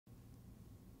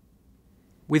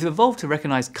We've evolved to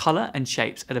recognize color and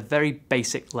shapes at a very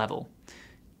basic level.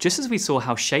 Just as we saw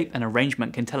how shape and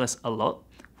arrangement can tell us a lot,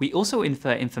 we also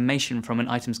infer information from an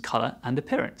item's color and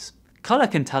appearance. Color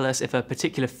can tell us if a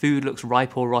particular food looks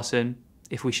ripe or rotten,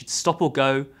 if we should stop or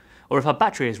go, or if our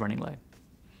battery is running low.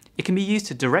 It can be used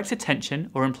to direct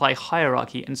attention or imply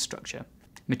hierarchy and structure.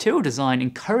 Material design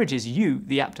encourages you,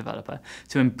 the app developer,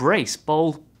 to embrace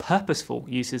bold, purposeful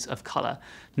uses of color,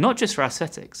 not just for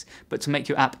aesthetics, but to make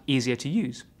your app easier to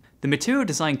use. The material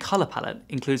design color palette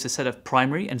includes a set of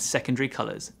primary and secondary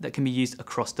colors that can be used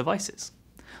across devices.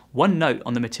 One note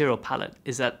on the material palette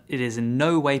is that it is in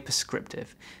no way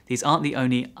prescriptive. These aren't the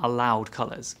only allowed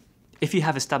colors. If you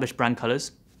have established brand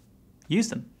colors, use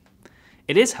them.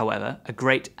 It is, however, a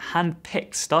great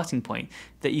hand-picked starting point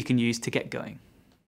that you can use to get going.